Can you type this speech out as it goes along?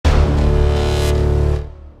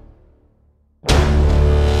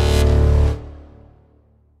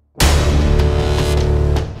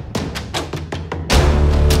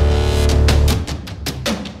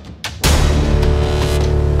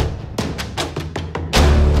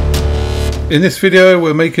In this video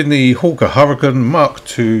we're making the Hawker Hurricane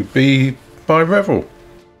MkIIb by Revell.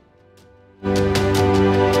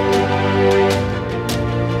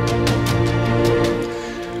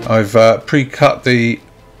 I've pre-cut the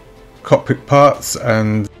cockpit parts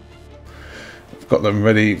and I've got them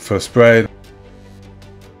ready for spraying.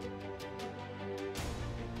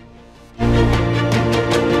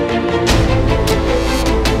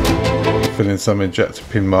 Filling some injector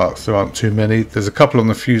pin marks, there aren't too many. There's a couple on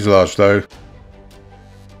the fuselage though.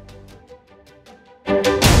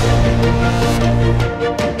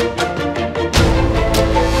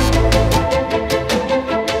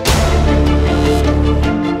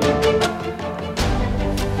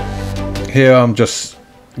 Here I'm just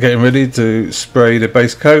getting ready to spray the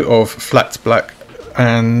base coat of flat black,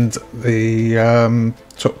 and the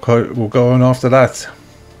top coat will go on after that.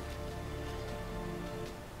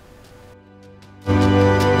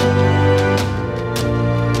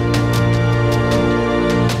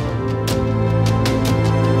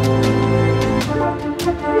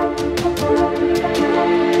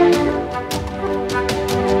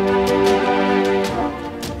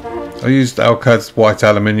 I used Alcad's white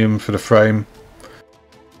aluminium for the frame.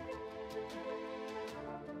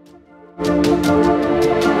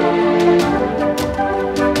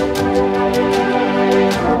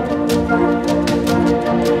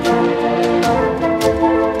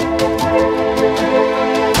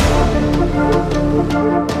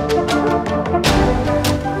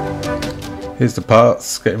 Here's the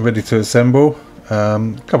parts, getting ready to assemble. A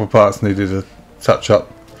couple of parts needed a touch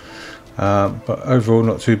up. But overall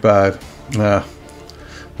not too bad. Now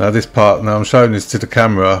this part, now I'm showing this to the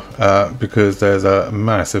camera because there's a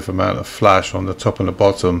massive amount of flash on the top and the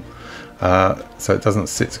bottom, so it doesn't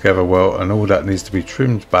sit together well, and all that needs to be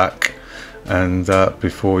trimmed back and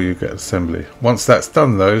before you get assembly. Once that's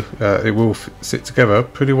done though, it will sit together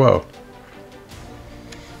pretty well.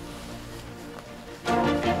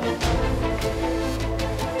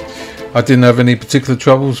 I didn't have any particular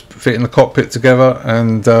troubles fitting the cockpit together,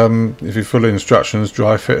 and if you follow instructions,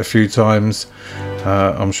 dry fit a few times,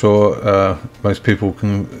 I'm sure most people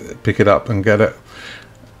can pick it up and get it.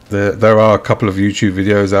 There are a couple of YouTube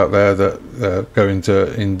videos out there that go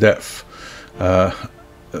into in-depth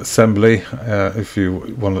assembly if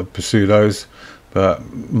you want to pursue those, but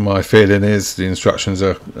my feeling is the instructions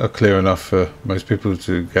are clear enough for most people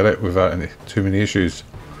to get it without too many issues.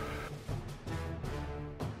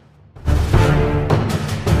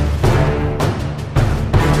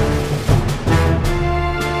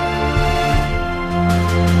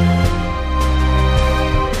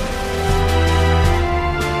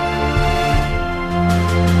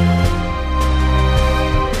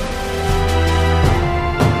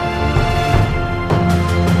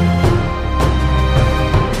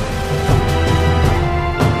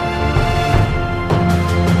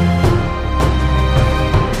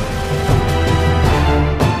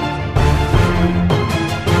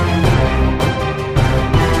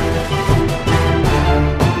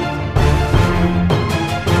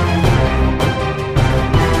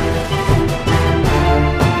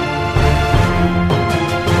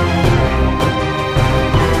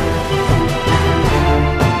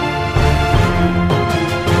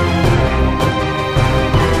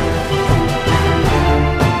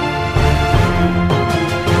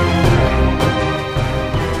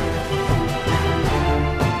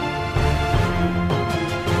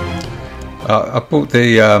 I bought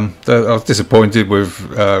I was disappointed with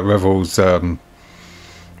Revell's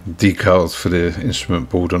decals for the instrument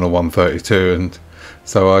board on a 132, and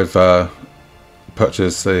so I've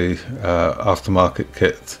purchased the aftermarket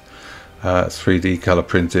kit. It's 3D color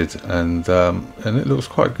printed, and it looks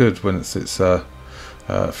quite good when it's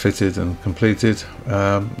fitted and completed.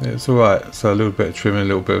 It's alright, so a little bit of trimming, a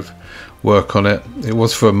little bit of work on it. It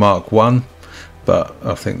was for a Mark 1. But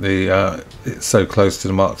I think it's so close to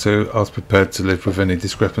the Mark II, I was prepared to live with any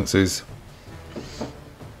discrepancies.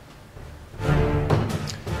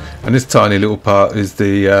 And this tiny little part is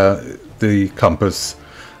the compass,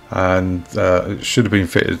 and it should have been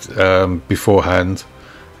fitted beforehand,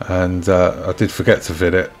 and I did forget to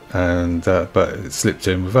fit it, and but it slipped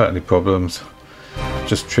in without any problems.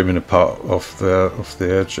 Just trimming a part off the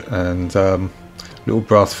edge, and little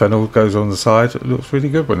brass fennel goes on the side. It looks really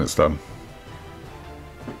good when it's done.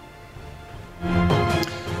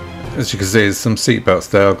 As you can see, there's some seat belts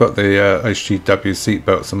there. I've got the HGW seat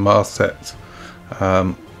belts and mast set,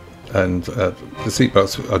 and the seat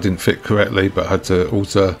belts I didn't fit correctly, but I had to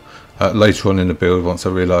alter later on in the build once I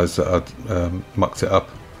realised that I'd mucked it up.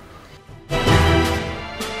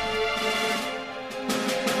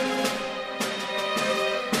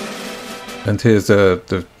 And here's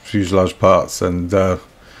the fuselage parts, and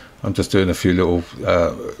I'm just doing a few little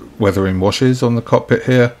weathering washes on the cockpit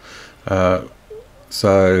here,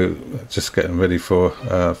 so just getting ready for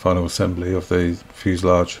final assembly of the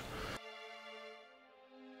fuselage.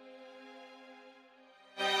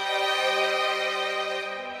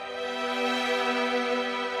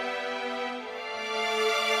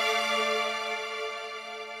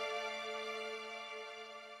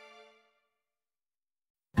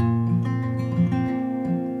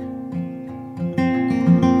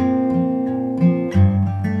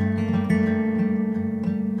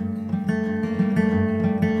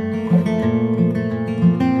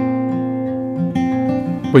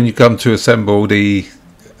 When you come to assemble the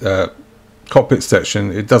cockpit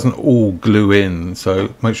section, it doesn't all glue in,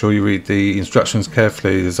 so make sure you read the instructions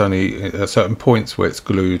carefully. There's only certain points where it's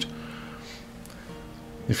glued.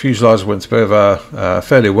 The fuselage went together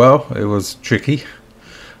fairly well. It was tricky,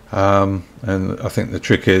 and I think the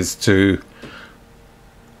trick is to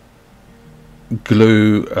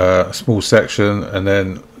glue a small section and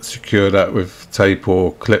then secure that with tape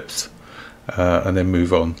or clips, and then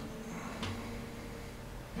move on.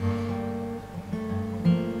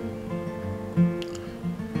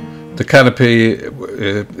 The canopy,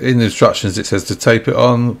 in the instructions it says to tape it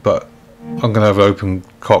on, but I'm going to have an open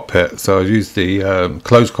cockpit, so I used the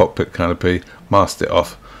closed cockpit canopy, masked it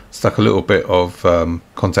off, stuck a little bit of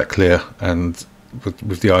contact clear, and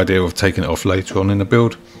with the idea of taking it off later on in the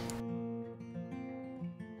build.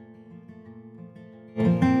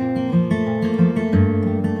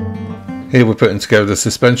 Here we're putting together the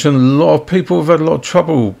suspension. A lot of people have had a lot of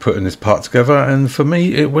trouble putting this part together, and for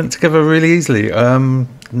me it went together really easily.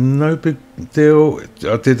 No big deal.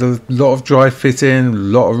 I did a lot of dry fitting, a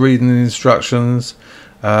lot of reading the instructions,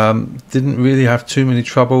 didn't really have too many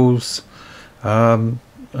troubles, and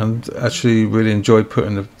actually really enjoyed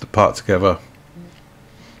putting the part together.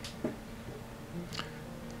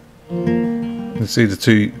 You can see the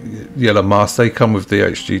two yellow masks, they come with the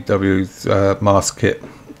HGW mask kit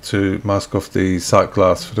to mask off the sight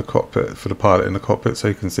glass for the cockpit, for the pilot in the cockpit, so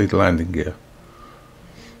you can see the landing gear.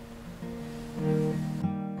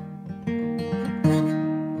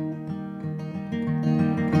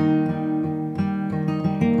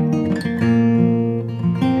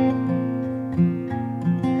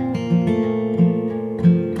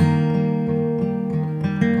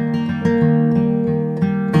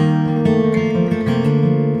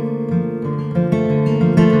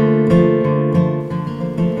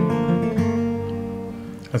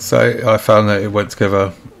 So I found that it went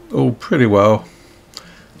together all pretty well.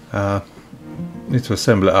 Need to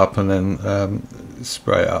assemble it up and then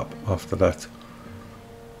spray it up after that.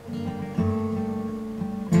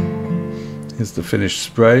 Here's the finished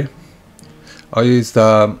spray. I used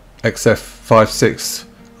XF56.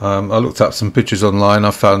 I looked up some pictures online.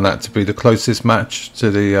 I found that to be the closest match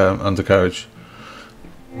to the undercarriage,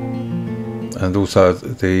 and also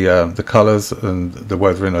the colours and the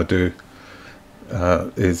weathering I do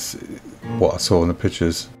is what I saw in the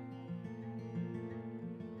pictures.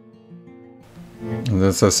 And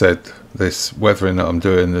as I said, this weathering that I'm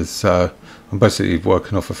doing is I'm basically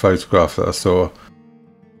working off a photograph that I saw.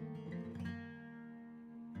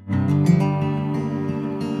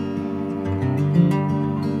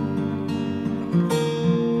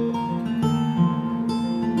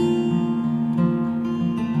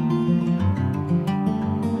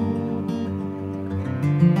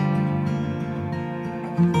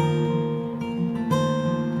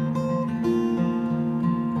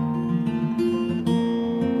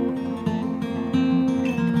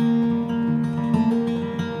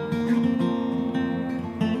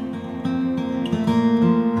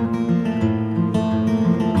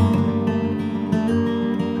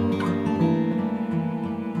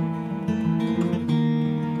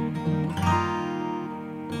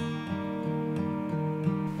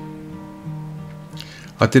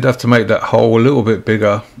 I did have to make that hole a little bit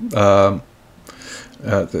bigger, that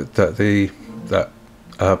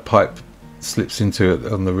pipe slips into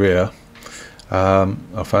it on the rear.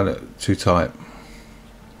 I found it too tight.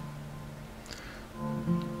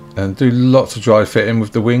 And do lots of dry fitting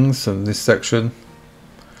with the wings and this section.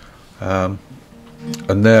 And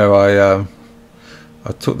there I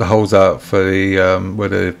took the holes out for the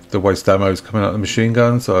where the waste ammo is coming out of the machine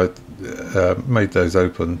gun, so I made those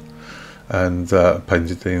open and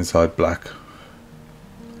painted the inside black.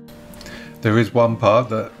 There is one part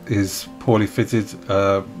that is poorly fitted,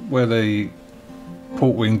 where the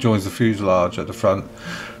port wing joins the fuselage at the front.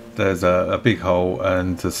 There's a big hole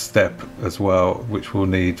and a step as well, which will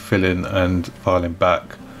need filling and filing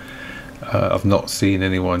back. I've not seen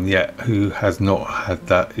anyone yet who has not had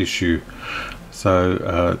that issue,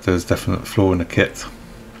 so there's definite flaw in the kit.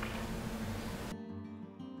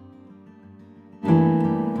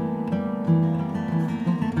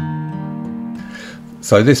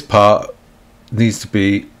 So this part needs to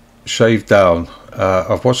be shaved down.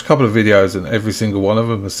 I've watched a couple of videos and every single one of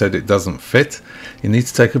them has said it doesn't fit. You need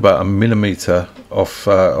to take about 1mm off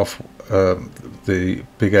the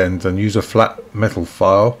big end and use a flat metal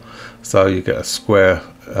file so you get a square,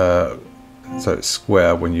 so it's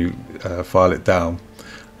square when you file it down,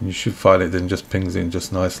 and you should file it then just pings in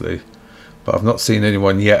just nicely. But I've not seen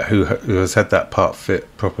anyone yet who has had that part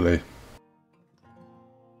fit properly.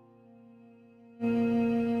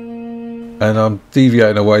 And I'm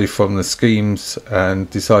deviating away from the schemes and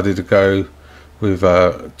decided to go with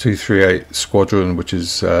 238 Squadron, which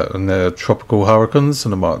is on their Tropical Hurricanes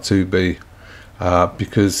and a Mark IIb,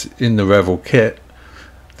 because in the Revell kit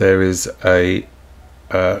there is a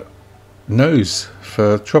nose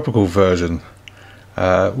for tropical version,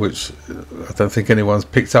 which I don't think anyone's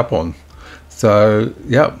picked up on. So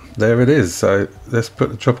yeah, there it is. So let's put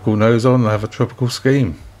the tropical nose on and have a tropical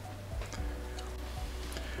scheme.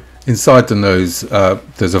 Inside the nose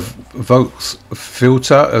there's a Volks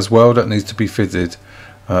filter as well that needs to be fitted.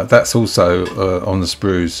 That's also on the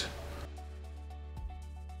sprues.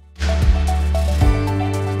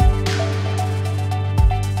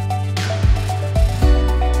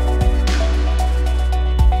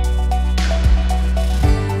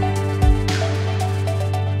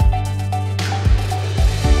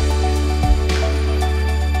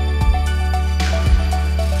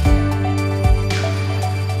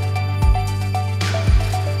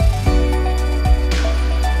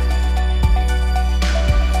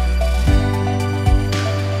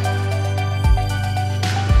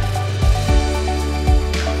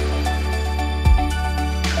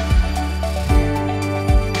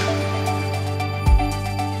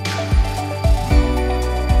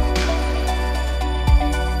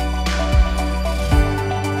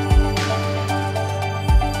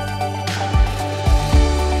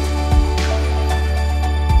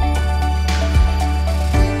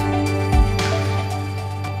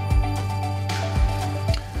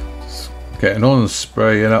 Getting on and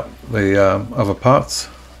spraying up the other parts.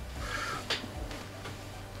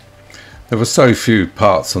 There were so few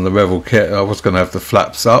parts on the Revell kit, I was going to have the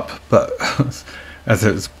flaps up, but as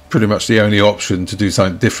it's pretty much the only option to do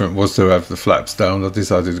something different was to have the flaps down, I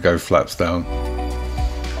decided to go flaps down.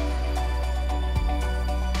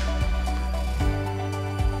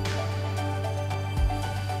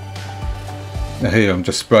 Now here I'm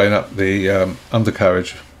just spraying up the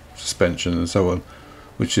undercarriage suspension and so on,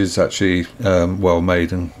 which is actually well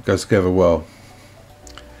made and goes together well.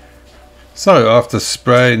 So after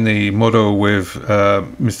spraying the model with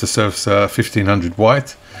Mr. Surfacer 1500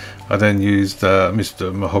 white, I then used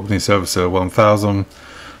Mr. Mahogany Surfacer 1000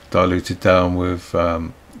 diluted down with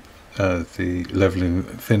the leveling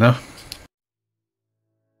thinner.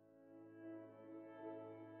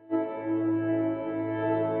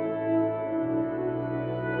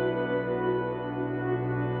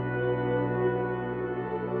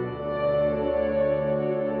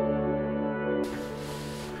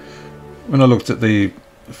 When I looked at the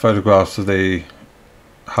photographs of the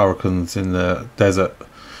Hurricanes in the desert,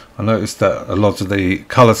 I noticed that a lot of the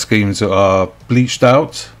colour schemes are bleached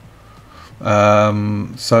out.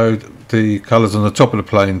 So the colours on the top of the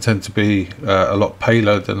plane tend to be a lot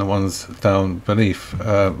paler than the ones down beneath,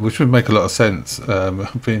 which would make a lot of sense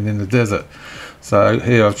being in the desert. So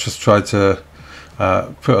here I've just tried to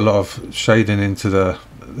put a lot of shading into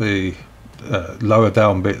the lower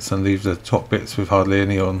down bits and leave the top bits with hardly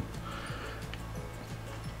any on.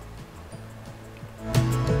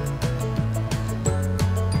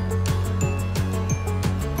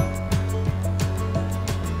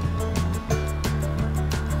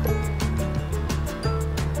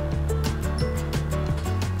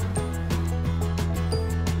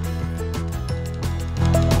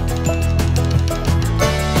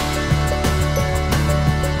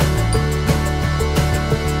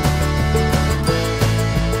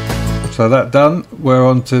 So that done, we're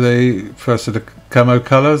on to the first of the camo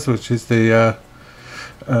colours, which is the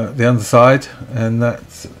underside, and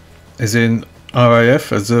that is in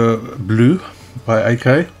RAF as a blue by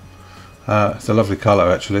AK. It's a lovely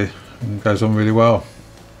colour actually, and goes on really well.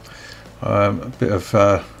 A bit of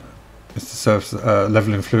Mr. Surf's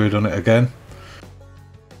levelling fluid on it again.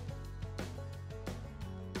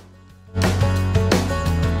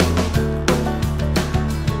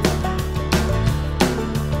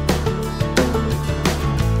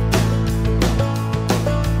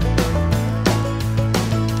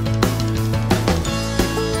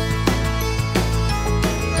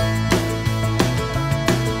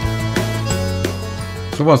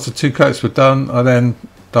 after once the 2 coats were done, I then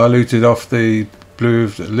diluted off the blue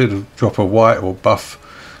with a little drop of white or buff,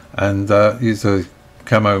 and used a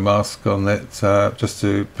camo mask on it just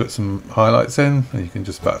to put some highlights in. And you can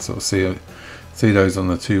just about sort of see those on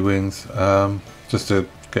the 2 wings, just to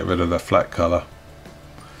get rid of the flat colour.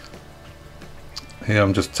 Here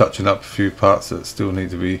I'm just touching up a few parts that still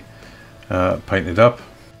need to be painted up.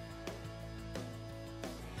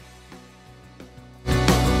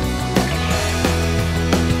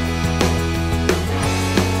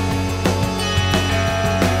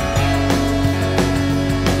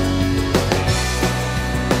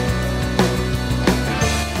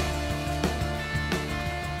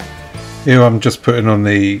 Here I'm just putting on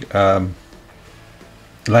the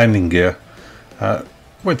landing gear.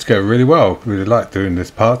 Went together really well. Really like doing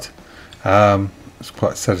this part. It's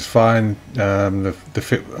quite satisfying. The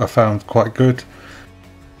fit I found quite good.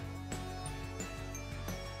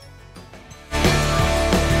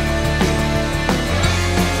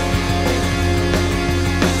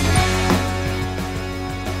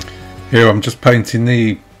 Here I'm just painting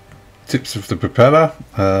the tips of the propeller.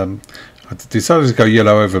 I decided to go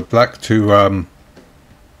yellow over black to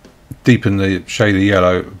deepen the shade of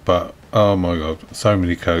yellow, but oh my god, so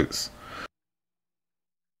many coats.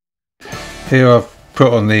 Here I've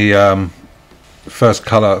put on the first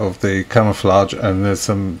colour of the camouflage, and there's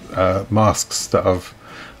some masks that I've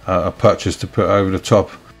purchased to put over the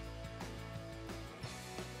top.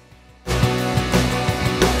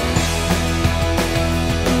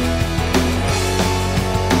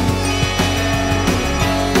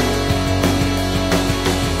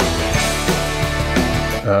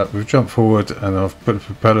 We've jumped forward and I've put the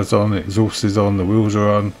propellers on, the exhaust is on, the wheels are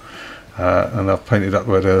on, and I've painted up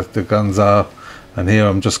where the guns are, and here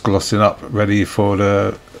I'm just glossing up ready for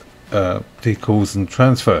the decals and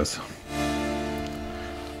transfers.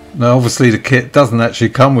 Now obviously the kit doesn't actually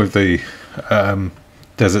come with the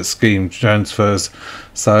desert scheme transfers,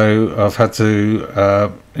 so I've had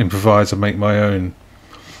to improvise and make my own.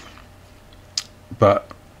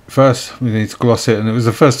 But first we need to gloss it, and it was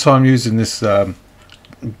the first time using this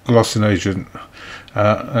glossing agent.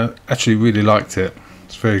 I actually really liked it.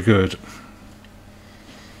 It's very good.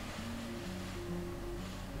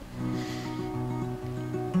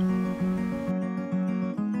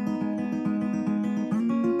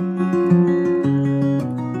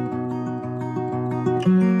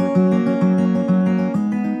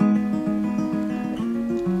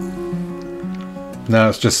 Now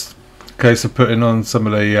it's just a case of putting on some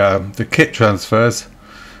of the kit transfers.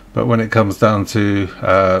 But when it comes down to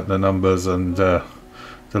the numbers and the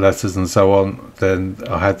letters and so on, then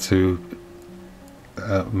I had to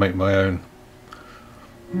make my own.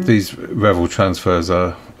 These Revell transfers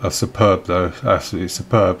are superb though, absolutely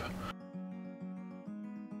superb.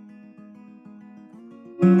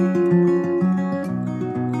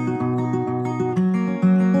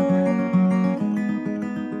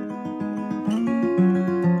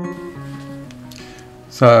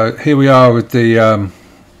 So here we are with the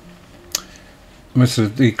most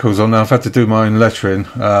of the decals on. Now I've had to do my own lettering,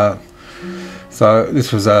 so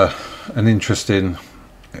this was an interesting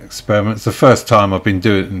experiment. It's the first time I've been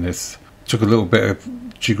doing this. Took a little bit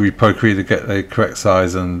of jiggery pokery to get the correct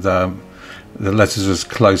size, and the letters as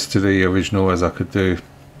close to the original as I could do.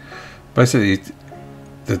 Basically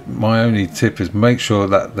my only tip is make sure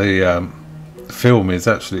that the film is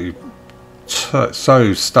actually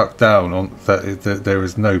so stuck down on that there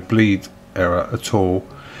is no bleed error at all,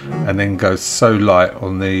 and then goes so light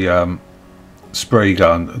on the spray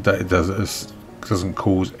gun that it doesn't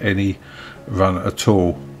cause any run at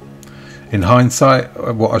all. In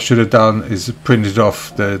hindsight, what I should have done is printed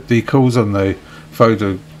off the decals on the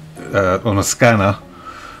photo on a scanner,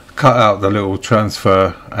 cut out the little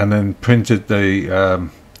transfer, and then printed the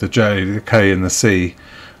J, the K and the C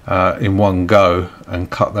in one go, and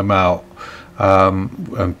cut them out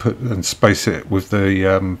and space it with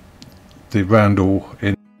the roundel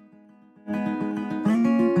in.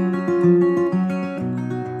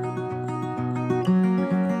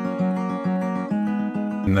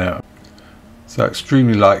 Now, so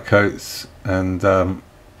extremely light coats, and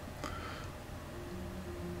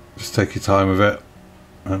just take your time with it,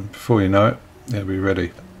 and before you know it, it'll be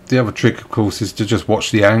ready. The other trick, of course, is to just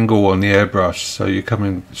watch the angle on the airbrush, so you're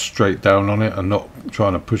coming straight down on it and not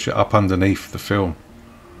trying to push it up underneath the film.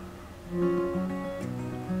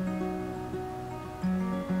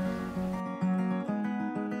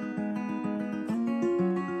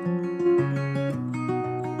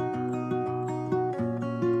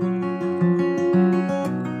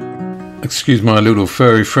 Excuse my little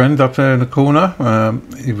furry friend up there in the corner.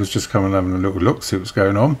 He was just coming having a little look, see what's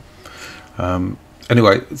going on.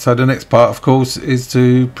 Anyway, so the next part, of course, is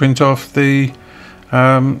to print off the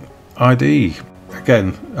ID.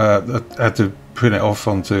 Again, I had to print it off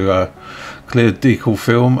onto clear decal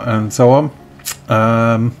film and so on,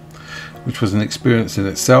 which was an experience in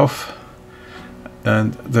itself.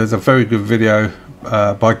 And there's a very good video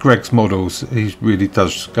by Greg's Models. He really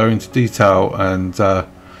does go into detail and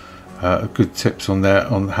good tips on there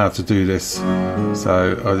on how to do this.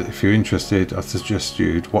 So if you're interested, I suggest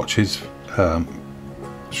you'd watch his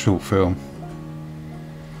short film.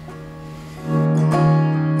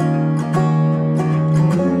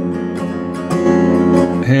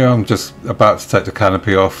 Here I'm just about to take the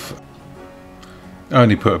canopy off. I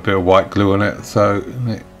only put a bit of white glue on it, so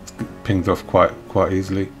it pinged off quite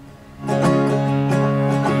easily.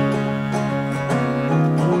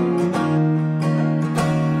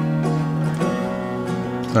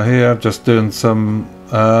 So here I'm just doing some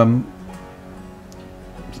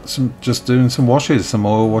washes, some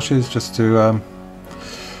oil washes, just to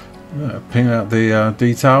ping out the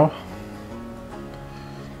detail.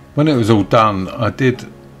 When it was all done, I did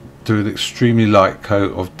do an extremely light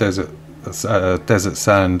coat of desert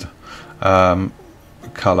sand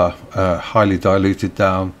colour, highly diluted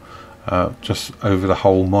down, just over the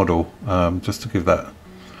whole model, just to give that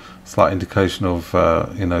slight indication of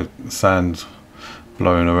you know, sand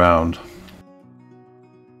blowing around.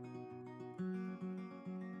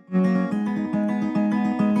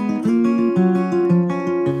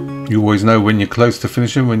 You always know when you're close to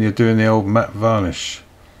finishing when you're doing the old matte varnish.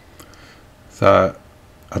 So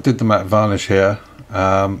I did the matte varnish here,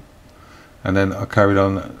 and then I carried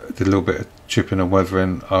on, did a little bit of chipping and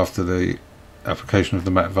weathering after the application of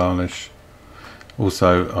the matte varnish.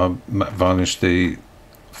 Also I matte varnished the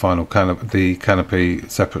final canopy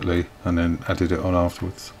separately and then added it on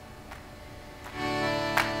afterwards.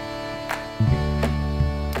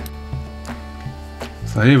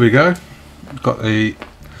 So here we go, got the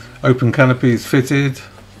open canopies fitted,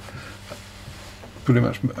 pretty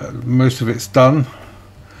much most of it's done,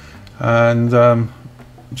 and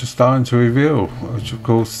just starting to reveal, which of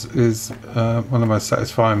course is one of the most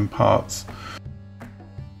satisfying parts.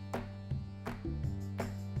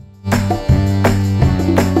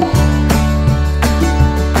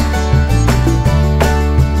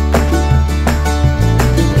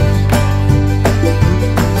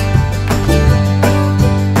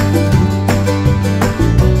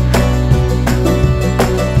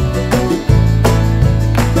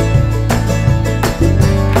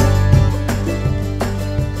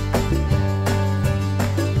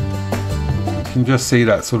 You can just see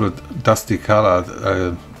that sort of dusty colour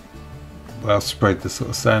where I've sprayed the sort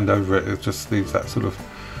of sand over it. It just leaves that sort of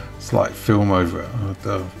slight film over it.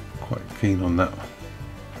 I'm quite keen on that.